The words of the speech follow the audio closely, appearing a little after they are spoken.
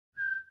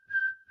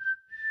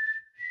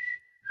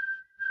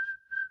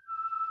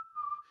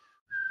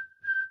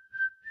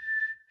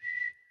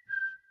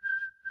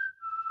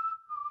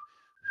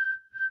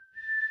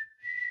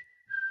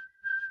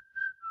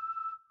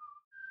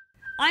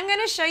I'm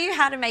going to show you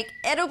how to make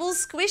edible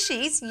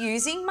squishies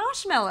using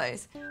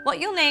marshmallows.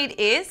 What you'll need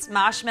is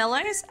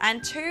marshmallows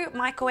and 2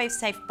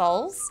 microwave-safe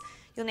bowls.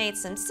 You'll need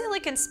some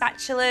silicone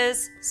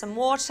spatulas, some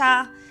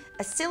water,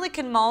 a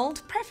silicone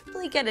mold,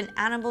 preferably get an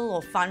animal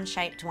or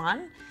fun-shaped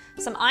one,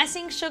 some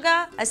icing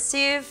sugar, a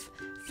sieve,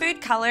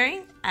 food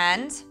colouring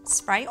and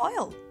spray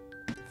oil.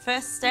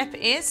 First step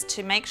is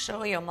to make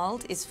sure your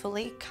mold is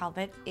fully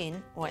covered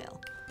in oil.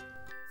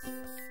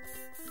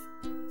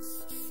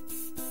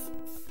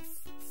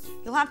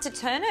 You'll have to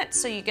turn it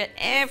so you get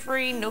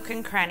every nook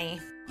and cranny.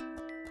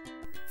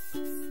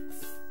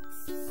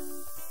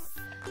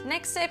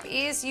 Next step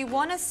is you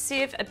want to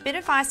sieve a bit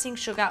of icing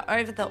sugar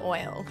over the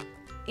oil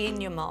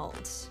in your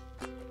mold.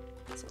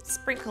 So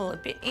sprinkle a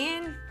bit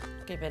in,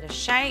 give it a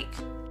shake.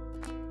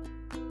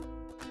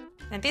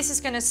 Now this is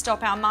going to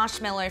stop our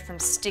marshmallow from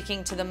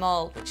sticking to the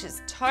mold, which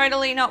is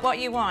totally not what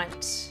you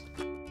want.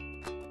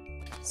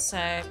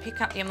 So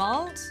pick up your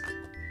mold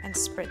and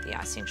spread the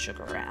icing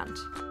sugar around.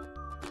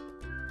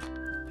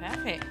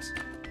 Perfect.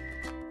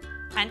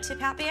 And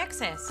tip out the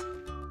excess.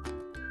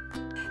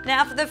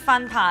 Now for the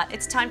fun part,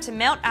 it's time to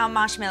melt our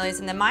marshmallows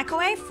in the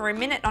microwave for a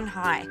minute on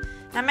high.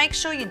 Now make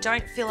sure you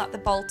don't fill up the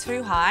bowl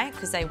too high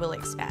because they will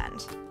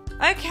expand.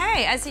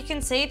 Okay, as you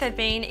can see, they've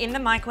been in the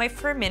microwave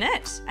for a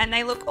minute and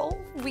they look all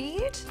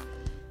weird.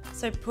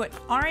 So put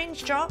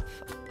orange drop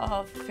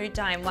of food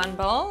dye in one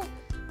bowl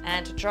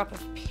and a drop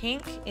of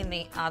pink in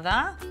the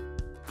other.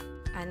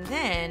 And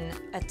then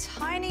a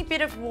tiny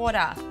bit of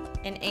water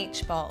in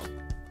each bowl.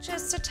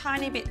 Just a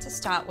tiny bit to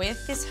start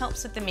with. This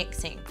helps with the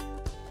mixing.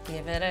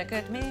 Give it a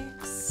good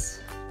mix.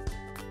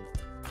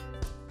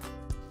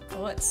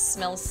 Oh, it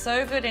smells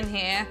so good in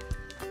here.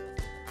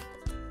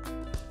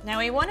 Now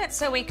we want it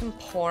so we can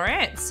pour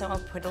it, so I'll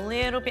put a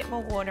little bit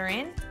more water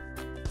in.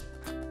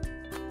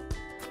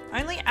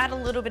 Only add a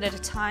little bit at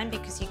a time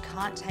because you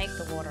can't take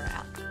the water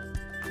out.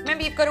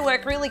 Remember, you've got to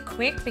work really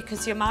quick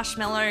because your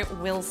marshmallow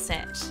will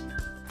set.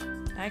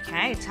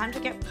 Okay, time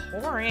to get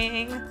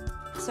pouring.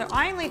 So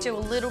I only do a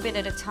little bit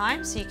at a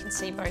time so you can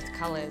see both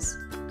colours.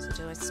 So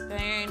do a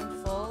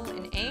spoonful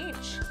in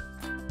each.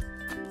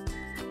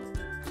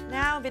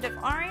 Now a bit of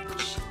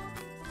orange.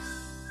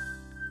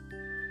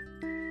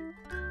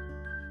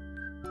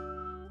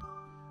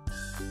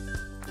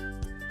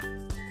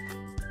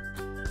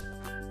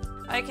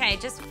 Okay,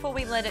 just before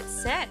we let it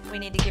set, we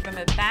need to give them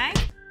a bang.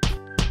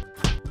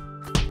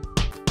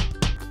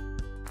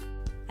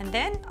 And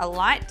then a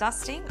light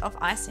dusting of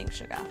icing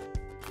sugar.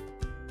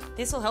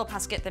 This will help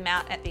us get them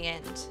out at the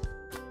end.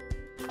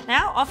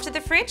 Now off to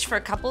the fridge for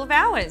a couple of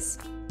hours.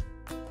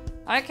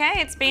 Okay,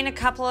 it's been a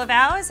couple of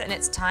hours and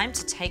it's time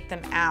to take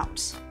them out.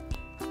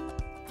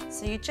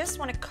 So you just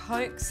want to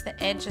coax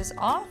the edges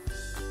off.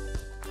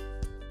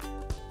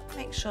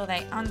 Make sure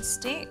they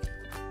unstick.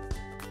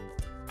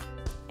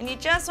 And you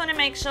just want to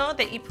make sure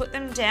that you put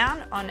them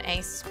down on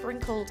a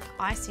sprinkled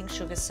icing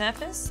sugar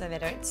surface so they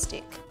don't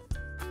stick.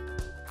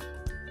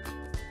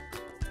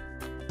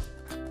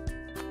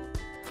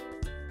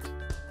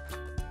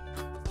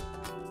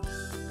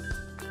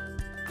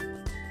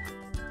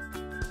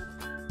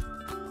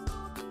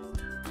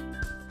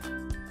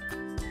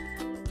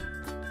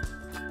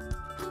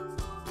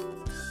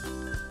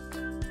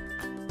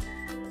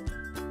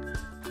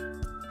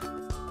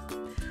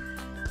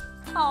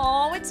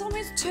 Oh, it's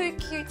almost too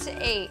cute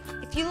to eat.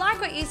 If you like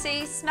what you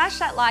see, smash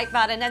that like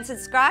button and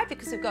subscribe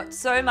because we've got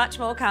so much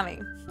more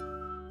coming.